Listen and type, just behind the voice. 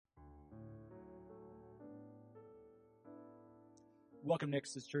Welcome,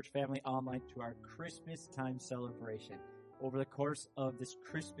 Nexus Church family online, to our Christmas time celebration. Over the course of this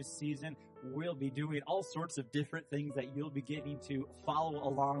Christmas season, we'll be doing all sorts of different things that you'll be getting to follow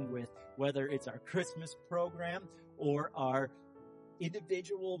along with, whether it's our Christmas program or our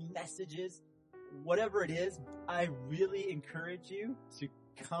individual messages, whatever it is. I really encourage you to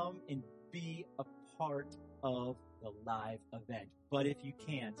come and be a part of the live event. But if you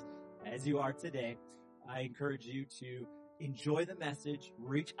can't, as you are today, I encourage you to enjoy the message,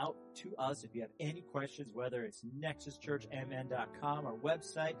 reach out to us if you have any questions, whether it's nexuschurchmn.com, our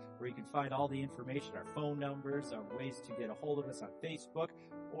website, where you can find all the information, our phone numbers, our ways to get a hold of us on Facebook,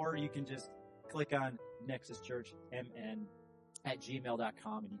 or you can just click on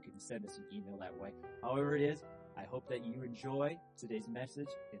nexuschurchmn@gmail.com and you can send us an email that way. However it is, I hope that you enjoy today's message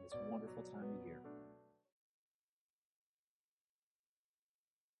in this wonderful time of year.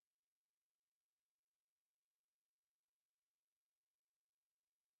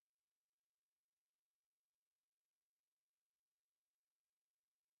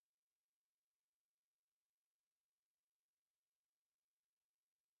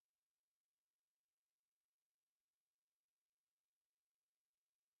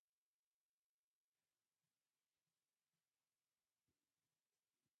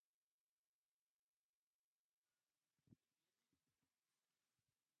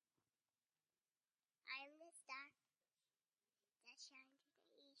 I am the star that shines in the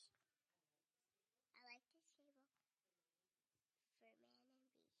east. I like this table for man and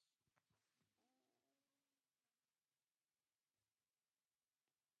beast.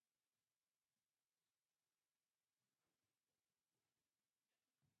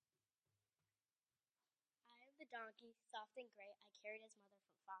 I am the donkey, soft and gray. I carried his mother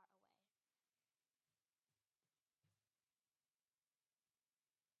from far away.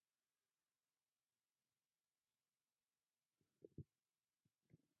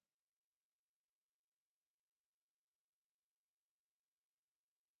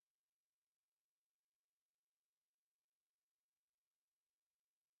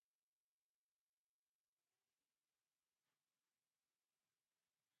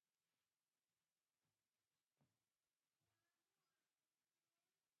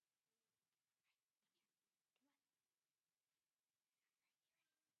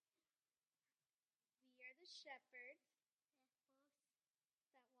 We are the shepherds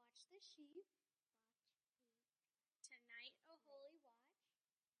that watch the sheep. Tonight, a holy watch. We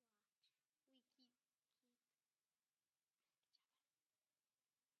keep.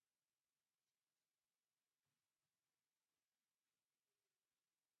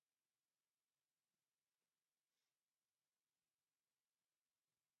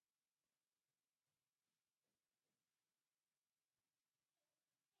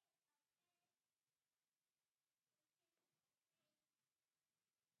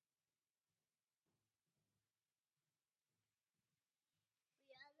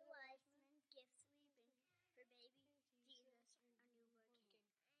 We are the wise men, gifts we bring for baby Jesus, our newborn King.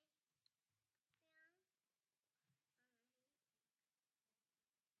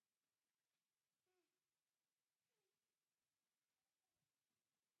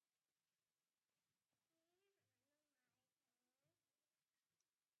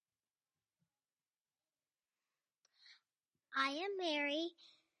 I am Mary,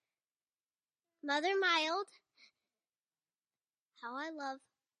 Mother Mild. How I love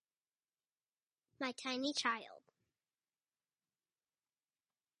my tiny child.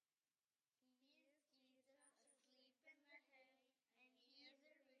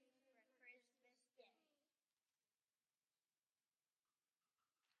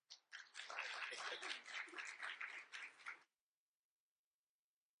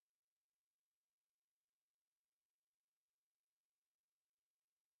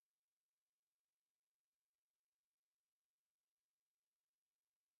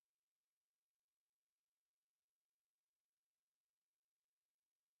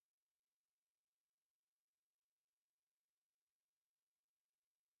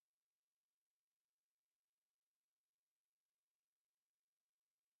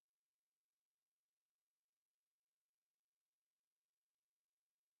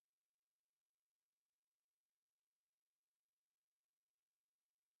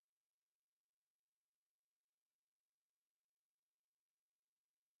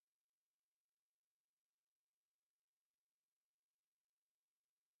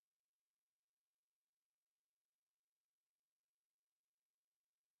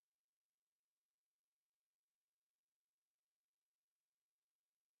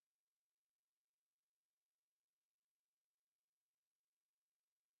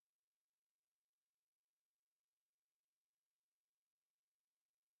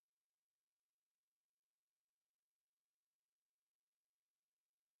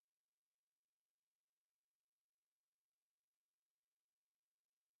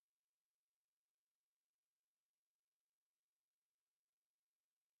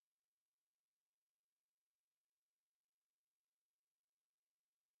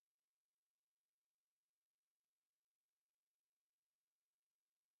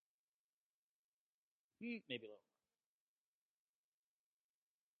 Maybe a little.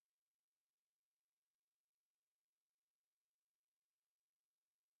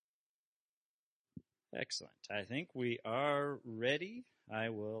 Excellent. I think we are ready. I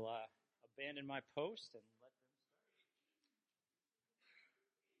will abandon my post and let them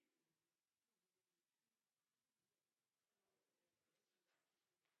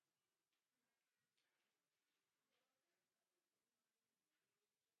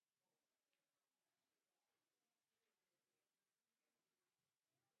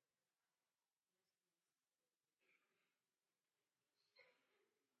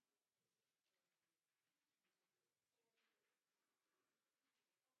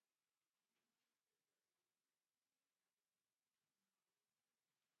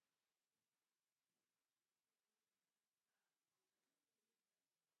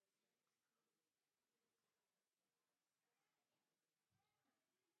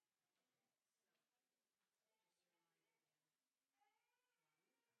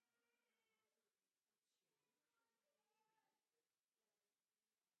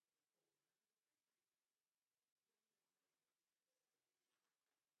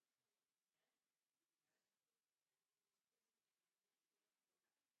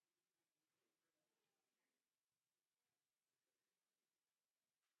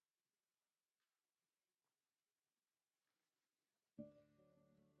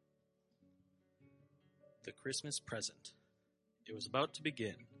The Christmas present. It was about to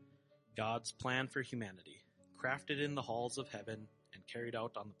begin. God's plan for humanity, crafted in the halls of heaven and carried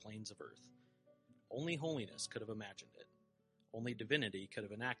out on the plains of earth. Only holiness could have imagined it. Only divinity could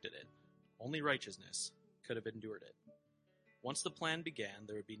have enacted it. Only righteousness could have endured it. Once the plan began,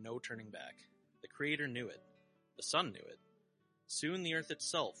 there would be no turning back. The Creator knew it. The Son knew it. Soon the earth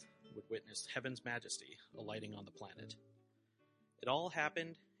itself would witness heaven's majesty alighting on the planet. It all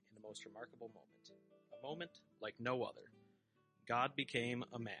happened in a most remarkable moment. A moment like no other. God became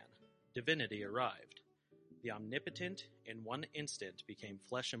a man. Divinity arrived. The omnipotent, in one instant, became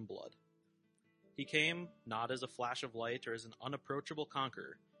flesh and blood. He came not as a flash of light or as an unapproachable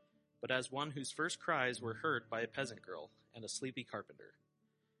conqueror, but as one whose first cries were heard by a peasant girl and a sleepy carpenter.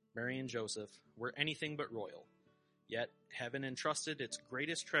 Mary and Joseph were anything but royal, yet heaven entrusted its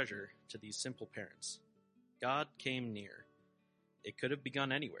greatest treasure to these simple parents. God came near. It could have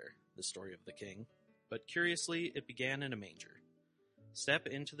begun anywhere, the story of the king, but curiously it began in a manger. Step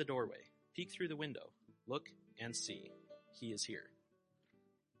into the doorway, peek through the window, look and see. He is here.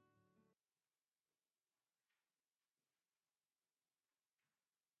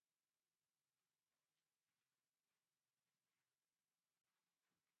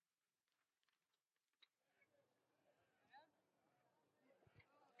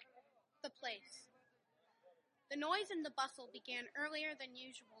 The place. The noise and the bustle began earlier than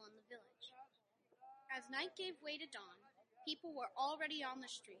usual in the village. As night gave way to dawn, people were already on the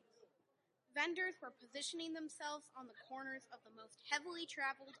streets. Vendors were positioning themselves on the corners of the most heavily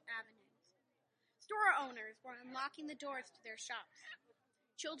traveled avenues. Store owners were unlocking the doors to their shops.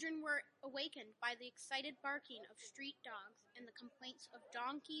 Children were awakened by the excited barking of street dogs and the complaints of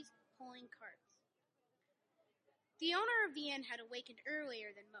donkeys pulling carts. The owner of the inn had awakened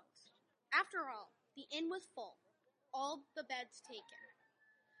earlier than most. After all, the inn was full, all the beds taken.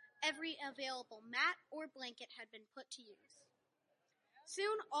 Every available mat or blanket had been put to use.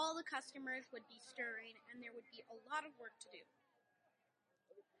 Soon all the customers would be stirring and there would be a lot of work to do.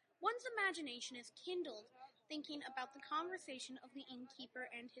 One's imagination is kindled thinking about the conversation of the innkeeper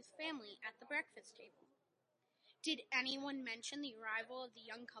and his family at the breakfast table. Did anyone mention the arrival of the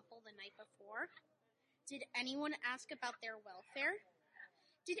young couple the night before? Did anyone ask about their welfare?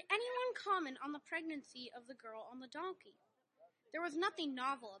 Did anyone comment on the pregnancy of the girl on the donkey? There was nothing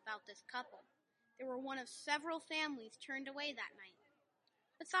novel about this couple. They were one of several families turned away that night.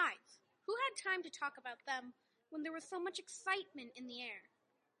 Besides, who had time to talk about them when there was so much excitement in the air?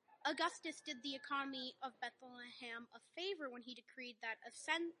 Augustus did the economy of Bethlehem a favor when he decreed that a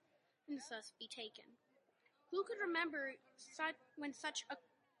census be taken. Who could remember when such a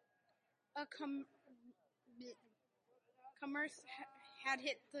commerce had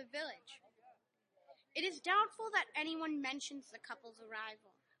hit the village? It is doubtful that anyone mentions the couple's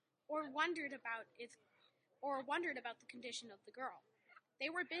arrival, or wondered about the condition of the girl.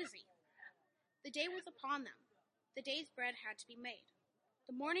 They were busy. The day was upon them. The day's bread had to be made.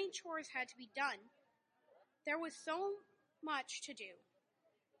 The morning chores had to be done. There was so much to do.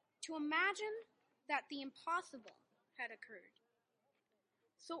 To imagine that the impossible had occurred.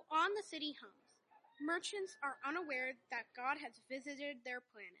 So on the city hums. Merchants are unaware that God has visited their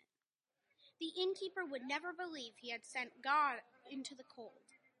planet. The innkeeper would never believe he had sent God into the cold.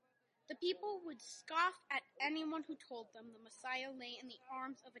 The people would scoff at anyone who told them the Messiah lay in the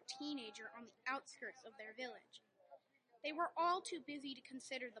arms of a teenager on the outskirts of their village. They were all too busy to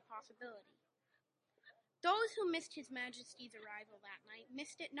consider the possibility. Those who missed His Majesty's arrival that night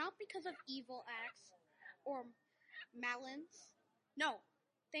missed it not because of evil acts or malice. No,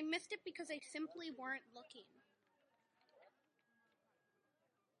 they missed it because they simply weren't looking.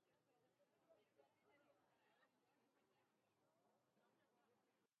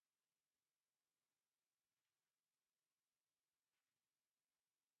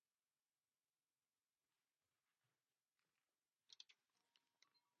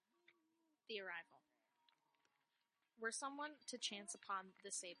 The arrival. Were someone to chance upon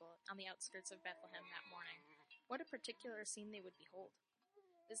the stable on the outskirts of Bethlehem that morning, what a particular scene they would behold.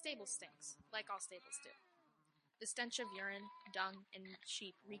 The stable stinks, like all stables do. The stench of urine, dung, and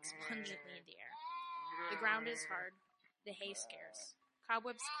sheep reeks pungently in the air. The ground is hard, the hay scarce.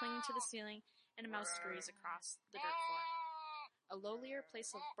 Cobwebs cling to the ceiling, and a mouse scurries across the dirt floor. A lowlier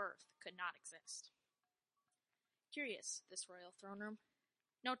place of birth could not exist. Curious, this royal throne room.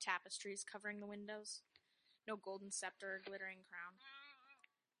 No tapestries covering the windows. No golden scepter or glittering crown.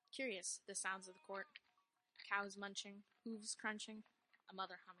 Curious, the sounds of the court. Cows munching, hooves crunching, a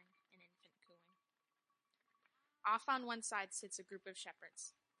mother humming, an infant cooing. Off on one side sits a group of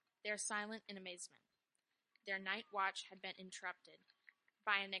shepherds. They are silent in amazement. Their night watch had been interrupted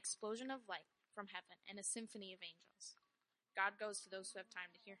by an explosion of light from heaven and a symphony of angels. God goes to those who have time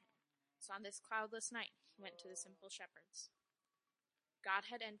to hear him. So on this cloudless night, he went to the simple shepherds.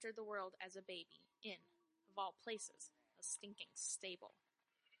 God had entered the world as a baby in, of all places, a stinking stable.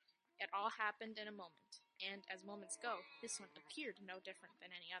 It all happened in a moment, and as moments go, this one appeared no different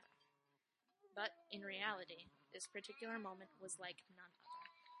than any other. But, in reality, this particular moment was like none other.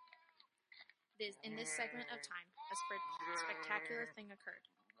 In this segment of time, a spectacular thing occurred.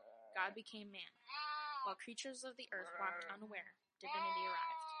 God became man. While creatures of the earth walked unaware, divinity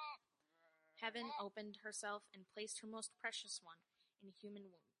arrived. Heaven opened herself and placed her most precious one in a human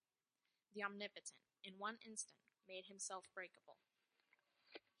womb. The Omnipotent, in one instant, made himself breakable.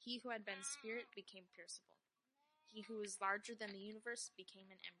 He who had been spirit became pierceable. He who is larger than the universe became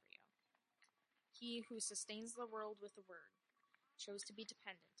an embryo. He who sustains the world with a word chose to be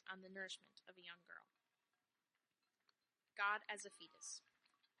dependent on the nourishment of a young girl. God as a fetus,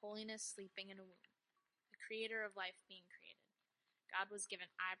 holiness sleeping in a womb, the creator of life being created. God was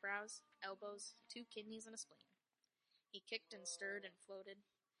given eyebrows, elbows, 2 kidneys, and a spleen. He kicked and stirred and floated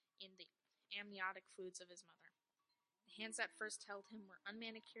in the amniotic fluids of his mother. The hands that first held him were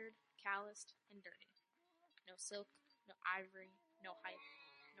unmanicured, calloused, and dirty. No silk, no ivory, no hype,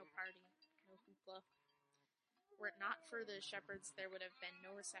 no party, no hoopla. Were it not for the shepherds, there would have been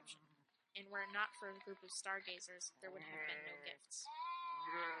no reception, and were it not for a group of stargazers, there would have been no gifts.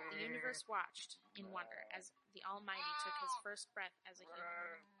 The universe watched in wonder as the Almighty took his first breath as a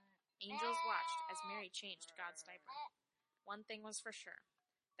human. Angels watched as Mary changed God's diaper. One thing was for sure,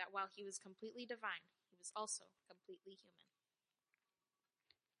 that while he was completely divine, he was also completely human.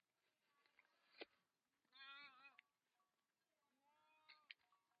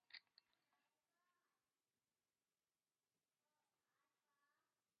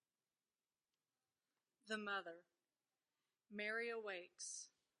 The mother. Mary awakes.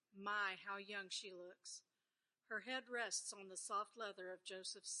 My, how young she looks. Her head rests on the soft leather of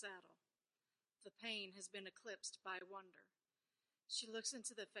Joseph's saddle. The pain has been eclipsed by wonder. She looks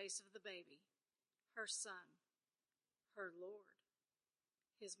into the face of the baby, her son, her Lord,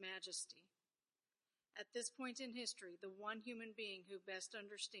 His Majesty. At this point in history, the one human being who best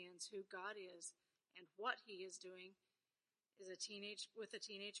understands who God is and what he is doing is a teenage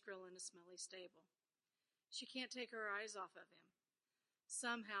girl in a smelly stable. She can't take her eyes off of him.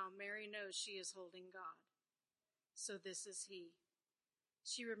 Somehow Mary knows she is holding God. So this is he.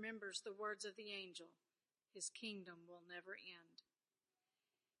 She remembers the words of the angel, his kingdom will never end.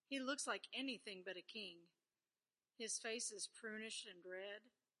 He looks like anything but a king. His face is prunish and red.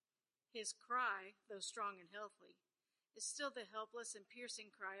 His cry, though strong and healthy, is still the helpless and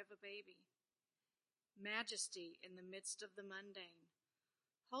piercing cry of a baby. Majesty in the midst of the mundane.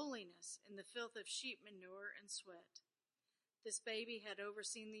 Holiness in the filth of sheep manure and sweat. This baby had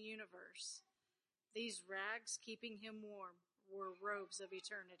overseen the universe. These rags keeping him warm were robes of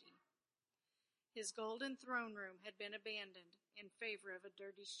eternity. His golden throne room had been abandoned in favor of a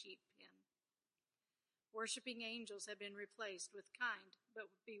dirty sheep pen. Worshipping angels had been replaced with kind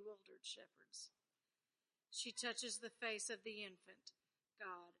but bewildered shepherds. She touches the face of the infant,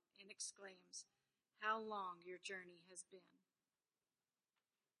 God, and exclaims, "How long your journey has been."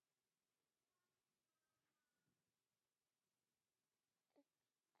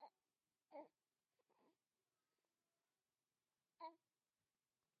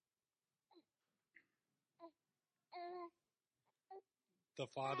 The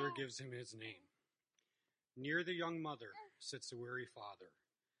father gives him his name. Near the young mother sits the weary father.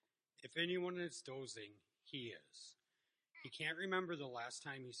 If anyone is dozing, he is. He can't remember the last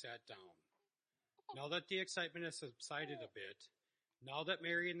time he sat down. Now that the excitement has subsided a bit, now that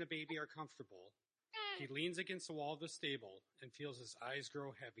Mary and the baby are comfortable, he leans against the wall of the stable and feels his eyes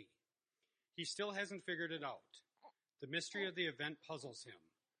grow heavy. He still hasn't figured it out. The mystery of the event puzzles him,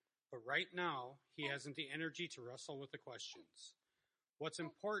 but right now he hasn't the energy to wrestle with the questions. What's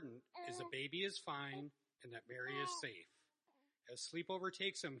important is the baby is fine and that Mary is safe. As sleep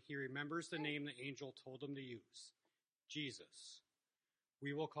overtakes him, he remembers the name the angel told him to use, Jesus.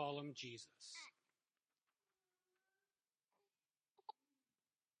 We will call him Jesus.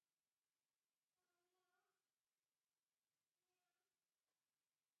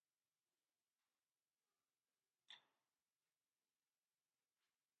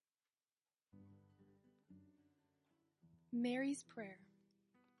 Mary's Prayer.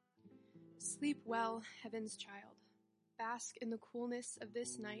 Sleep well, heaven's child. Bask in the coolness of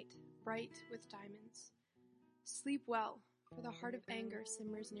this night, bright with diamonds. Sleep well, for the heart of anger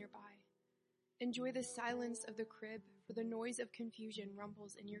simmers nearby. Enjoy the silence of the crib, for the noise of confusion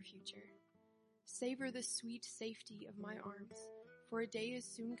rumbles in your future. Savor the sweet safety of my arms, for a day is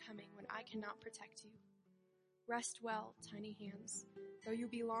soon coming when I cannot protect you. Rest well, tiny hands. Though you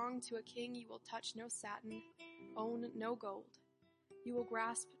belong to a king, you will touch no satin, own no gold. You will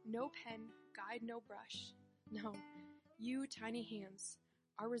grasp no pen, guide no brush. No, you, tiny hands,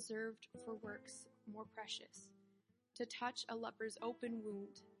 are reserved for works more precious. To touch a leper's open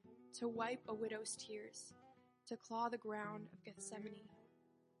wound, to wipe a widow's tears, to claw the ground of Gethsemane.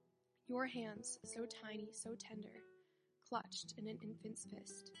 Your hands, so tiny, so tender, clutched in an infant's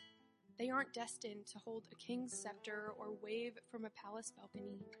fist. They aren't destined to hold a king's scepter or wave from a palace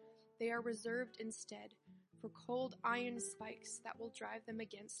balcony. They are reserved instead for cold iron spikes that will drive them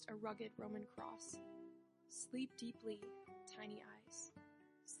against a rugged Roman cross. Sleep deeply, tiny eyes.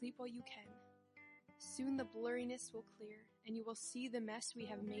 Sleep while you can. Soon the blurriness will clear, and you will see the mess we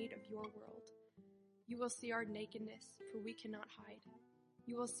have made of your world. You will see our nakedness, for we cannot hide.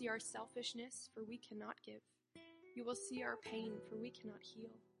 You will see our selfishness, for we cannot give. You will see our pain, for we cannot heal.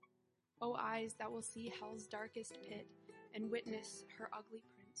 O eyes that will see hell's darkest pit and witness her ugly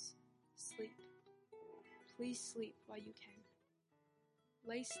prince, sleep. Please sleep while you can.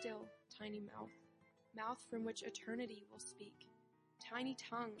 Lay still, tiny mouth, mouth from which eternity will speak. Tiny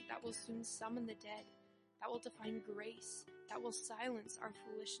tongue that will soon summon the dead, that will define grace, that will silence our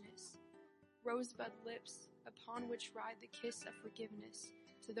foolishness. Rosebud lips upon which ride the kiss of forgiveness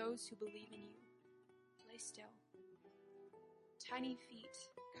to those who believe in you. Lay still. Tiny feet,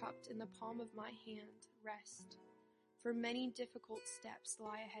 cupped in the palm of my hand, rest, for many difficult steps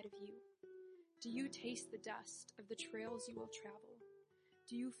lie ahead of you. Do you taste the dust of the trails you will travel?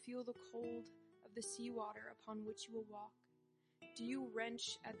 Do you feel the cold of the seawater upon which you will walk? Do you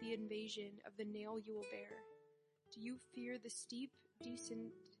wrench at the invasion of the nail you will bear? Do you fear the steep,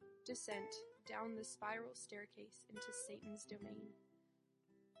 descent down the spiral staircase into Satan's domain?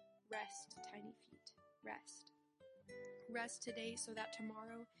 Rest, tiny feet, rest. Rest today so that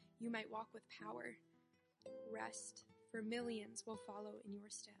tomorrow you might walk with power. Rest, for millions will follow in your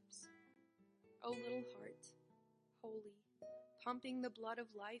steps. O little heart, holy, pumping the blood of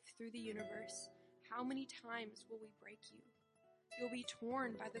life through the universe, how many times will we break you? You'll be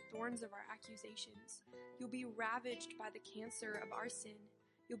torn by the thorns of our accusations. You'll be ravaged by the cancer of our sin.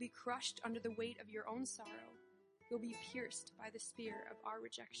 You'll be crushed under the weight of your own sorrow. You'll be pierced by the spear of our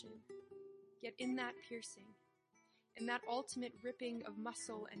rejection. Yet in that piercing, in that ultimate ripping of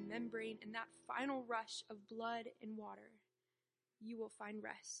muscle and membrane, in that final rush of blood and water, you will find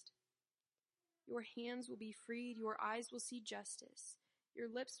rest. Your hands will be freed, your eyes will see justice, your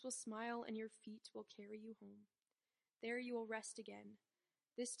lips will smile, and your feet will carry you home. There you will rest again,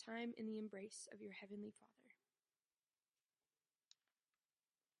 this time in the embrace of your heavenly Father.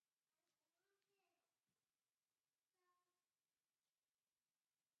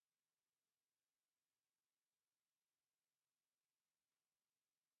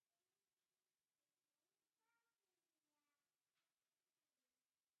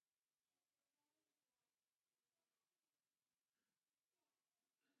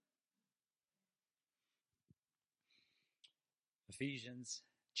 Ephesians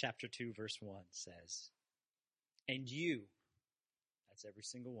chapter 2, verse 1 says, "And you," that's every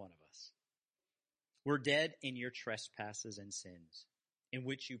single one of us, "were dead in your trespasses and sins, in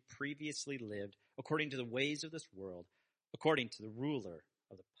which you previously lived according to the ways of this world, according to the ruler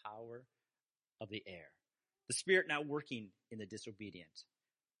of the power of the air, the spirit now working in the disobedient.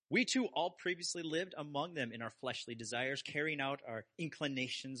 We too all previously lived among them in our fleshly desires, carrying out our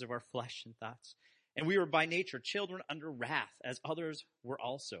inclinations of our flesh and thoughts. And we were by nature children under wrath, as others were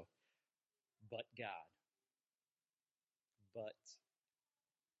also. But God. But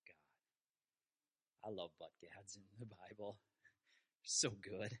God. I love but Gads in the Bible. So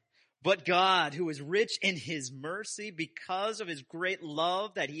good. But God, who is rich in his mercy because of his great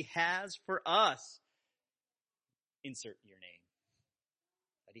love that he has for us. Insert your name.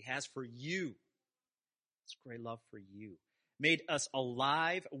 That he has for you. It's great love for you. Made us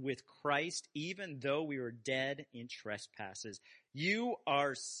alive with Christ even though we were dead in trespasses. You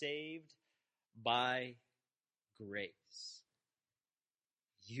are saved by grace.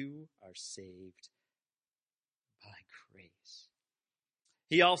 You are saved by grace.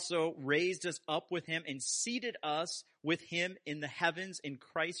 He also raised us up with him and seated us with him in the heavens in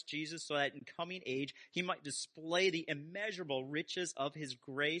Christ Jesus, so that in coming age he might display the immeasurable riches of his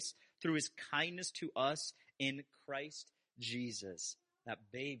grace through his kindness to us in Christ Jesus. That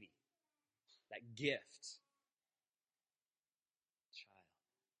baby, that gift, child,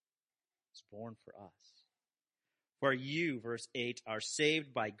 is born for us. For you, verse 8, are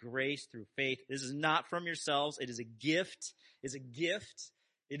saved by grace through faith. This is not from yourselves. It is a gift. It is a gift.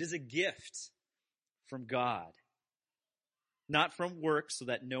 It is a gift from God. Not from works, so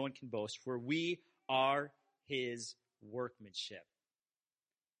that no one can boast. For we are his workmanship.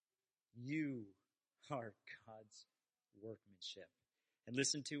 You are God's workmanship. And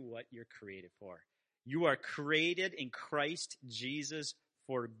listen to what you're created for. You are created in Christ Jesus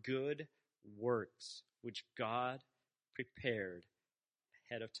for good works, which God prepared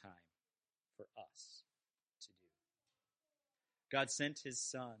ahead of time for us to do. God sent his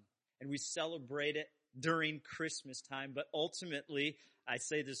son, and we celebrate it during Christmas time, but ultimately, I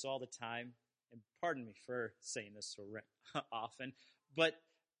say this all the time, and pardon me for saying this so often, but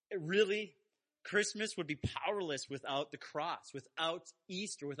really, Christmas would be powerless without the cross, without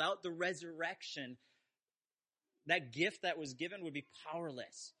Easter, without the resurrection. That gift that was given would be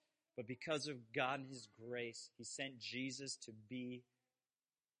powerless. But because of God and his grace, he sent Jesus to be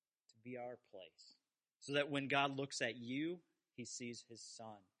our place. So that when God looks at you, he sees his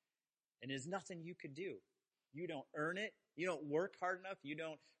son. And there's nothing you could do. You don't earn it. You don't work hard enough. You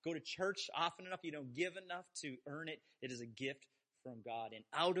don't go to church often enough. You don't give enough to earn it. It is a gift from God. And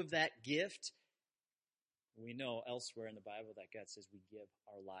out of that gift, we know elsewhere in the Bible that God says we give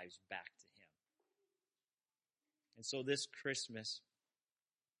our lives back to him. And so this Christmas,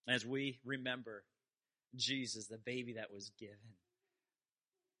 as we remember Jesus, the baby that was given,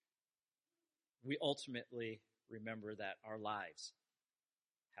 we ultimately remember that our lives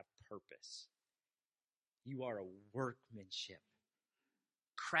have purpose. You are a workmanship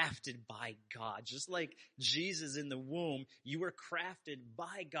crafted by God. Just like Jesus in the womb, you were crafted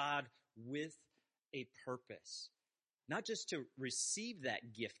by God with a purpose. Not just to receive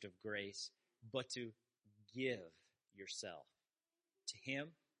that gift of grace, but to give yourself to him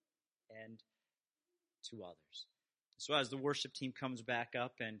and to others. So as the worship team comes back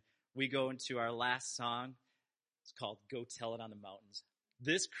up and we go into our last song, it's called Go Tell It on the Mountains.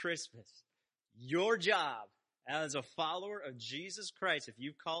 This Christmas, your job as a follower of Jesus Christ, if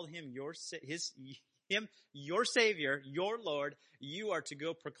you call him your Savior, your Lord, you are to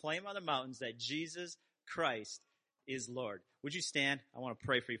go proclaim on the mountains that Jesus Christ is Lord. Would you stand? I want to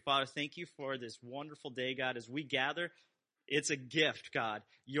pray for you. Father, thank you for this wonderful day, God, as we gather. It's a gift, God.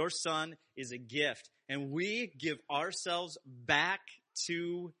 Your son is a gift. And we give ourselves back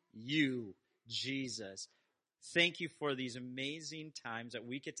to you, Jesus. Thank you for these amazing times that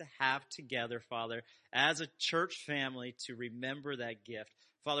we get to have together, Father, as a church family to remember that gift.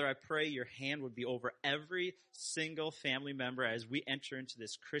 Father, I pray your hand would be over every single family member as we enter into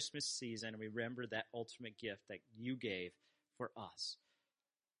this Christmas season and we remember that ultimate gift that you gave for us,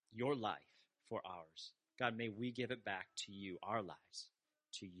 your life for ours. God, may we give it back to you, our lives,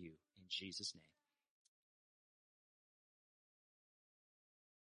 to you. In Jesus' name.